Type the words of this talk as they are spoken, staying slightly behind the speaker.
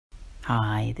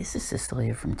Hi, this is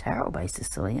Cecilia from Tarot by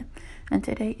Cecilia, and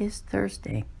today is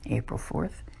Thursday, April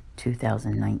 4th,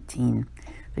 2019.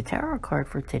 The tarot card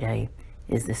for today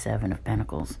is the Seven of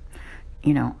Pentacles.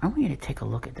 You know, I want you to take a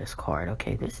look at this card,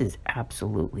 okay? This is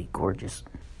absolutely gorgeous.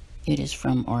 It is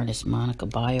from artist Monica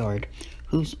Bayard,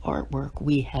 whose artwork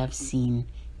we have seen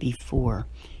before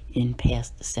in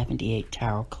past 78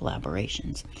 tarot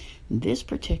collaborations. This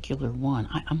particular one,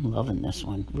 I'm loving this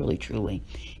one, really, truly.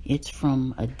 It's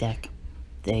from a deck.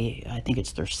 I think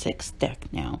it's their 6th deck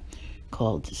now,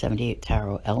 called 78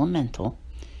 Tarot Elemental,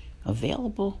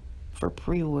 available for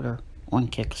pre-order on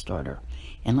Kickstarter.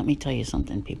 And let me tell you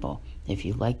something, people. If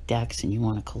you like decks and you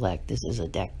want to collect, this is a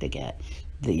deck to get.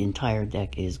 The entire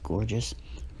deck is gorgeous.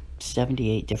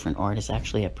 78 different artists,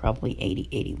 actually at probably 80,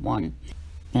 81.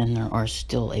 And there are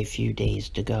still a few days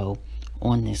to go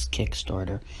on this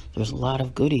Kickstarter. There's a lot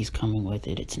of goodies coming with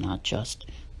it. It's not just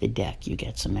the deck. You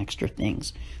get some extra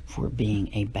things for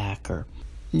being a backer.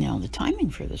 Now, the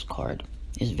timing for this card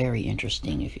is very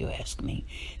interesting, if you ask me.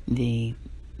 The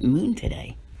moon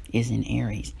today is in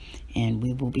Aries, and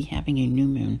we will be having a new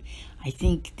moon. I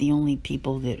think the only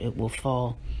people that it will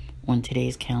fall on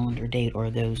today's calendar date are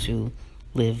those who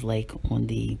live like on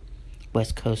the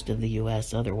west coast of the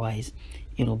U.S. Otherwise,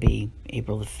 it'll be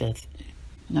April the 5th.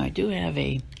 Now, I do have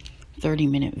a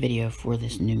 30-minute video for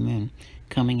this new moon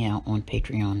coming out on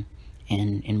Patreon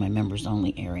and in my members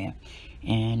only area.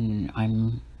 And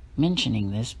I'm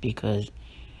mentioning this because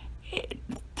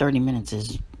 30 minutes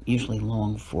is usually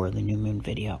long for the new moon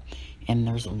video. And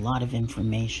there's a lot of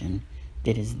information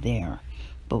that is there.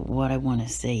 But what I want to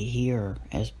say here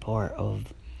as part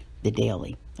of the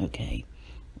daily, okay,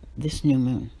 this new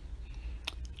moon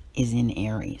is in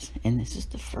Aries, and this is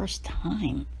the first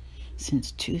time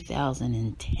since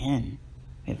 2010,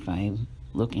 if I'm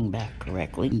looking back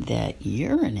correctly, that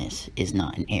Uranus is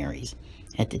not in Aries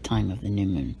at the time of the new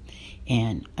moon.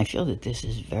 And I feel that this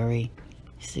is very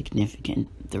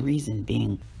significant. The reason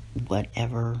being,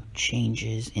 whatever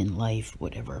changes in life,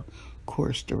 whatever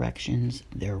course directions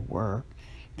there were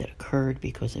that occurred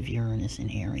because of Uranus in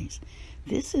Aries,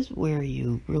 this is where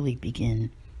you really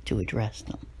begin to address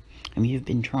them. I mean, you've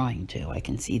been trying to. I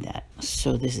can see that.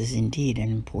 So this is indeed an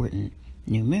important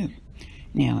new moon.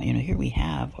 Now, you know, here we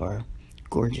have our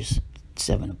gorgeous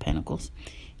Seven of Pentacles.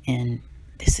 And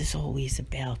this is always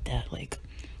about that, like,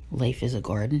 life is a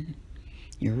garden.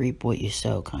 You reap what you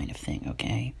sow kind of thing,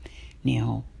 okay?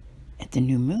 Now, at the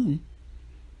new moon,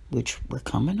 which we're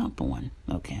coming up on,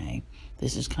 okay?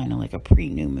 This is kind of like a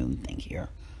pre-new moon thing here.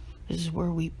 This is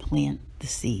where we plant the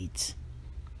seeds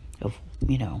of,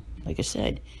 you know, like I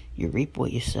said, you reap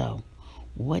what you sow.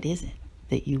 What is it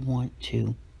that you want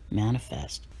to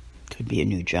manifest? Could be a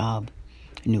new job,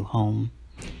 a new home,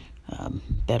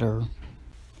 better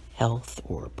health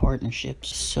or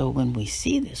partnerships. So when we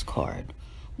see this card,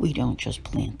 we don't just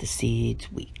plant the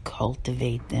seeds, we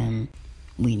cultivate them,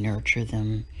 we nurture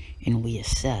them, and we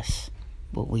assess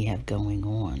what we have going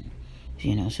on.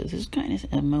 You know, so this is kind of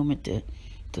a moment to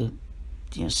you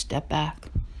know, step back,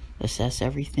 assess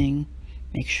everything,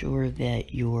 make sure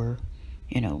that your,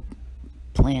 you know,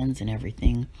 plans and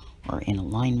everything are in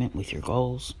alignment with your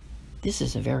goals. This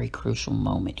is a very crucial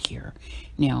moment here.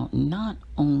 Now, not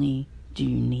only do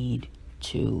you need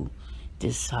to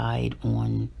decide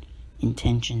on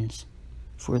intentions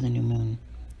for the new moon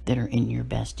that are in your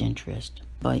best interest,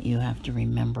 but you have to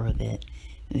remember that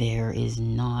there is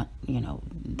not, you know,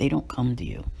 they don't come to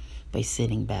you by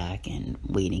sitting back and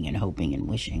waiting and hoping and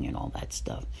wishing and all that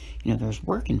stuff. You know, there's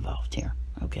work involved here,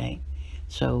 okay?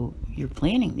 So you're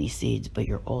planting these seeds, but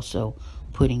you're also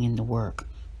putting in the work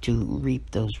to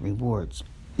reap those rewards.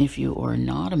 If you are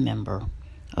not a member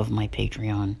of my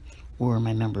Patreon or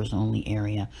my members only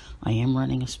area, I am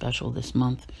running a special this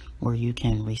month where you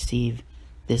can receive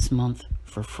this month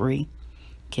for free.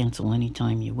 Cancel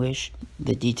anytime you wish.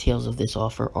 The details of this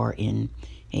offer are in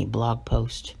a blog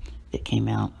post that came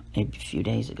out a few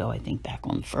days ago, I think back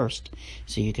on the 1st.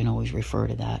 So you can always refer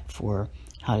to that for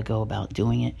how to go about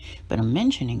doing it. But I'm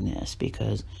mentioning this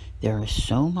because there is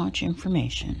so much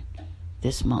information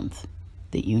this month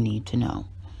that you need to know.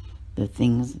 The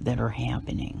things that are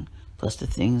happening, plus the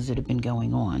things that have been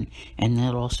going on. And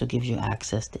that also gives you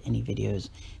access to any videos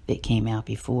that came out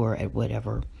before at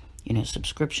whatever, you know,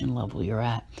 subscription level you're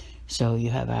at. So you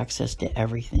have access to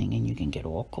everything, and you can get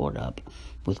all caught up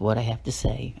with what I have to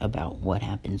say about what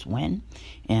happens when.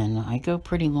 And I go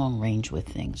pretty long range with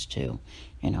things too.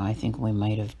 You know, I think we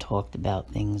might have talked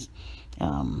about things,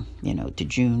 you know, to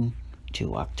June,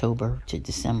 to October, to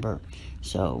December.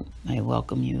 So I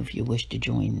welcome you if you wish to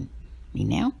join me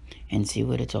now and see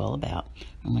what it's all about.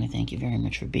 I want to thank you very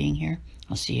much for being here.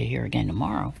 I'll see you here again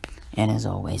tomorrow. And as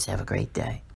always, have a great day.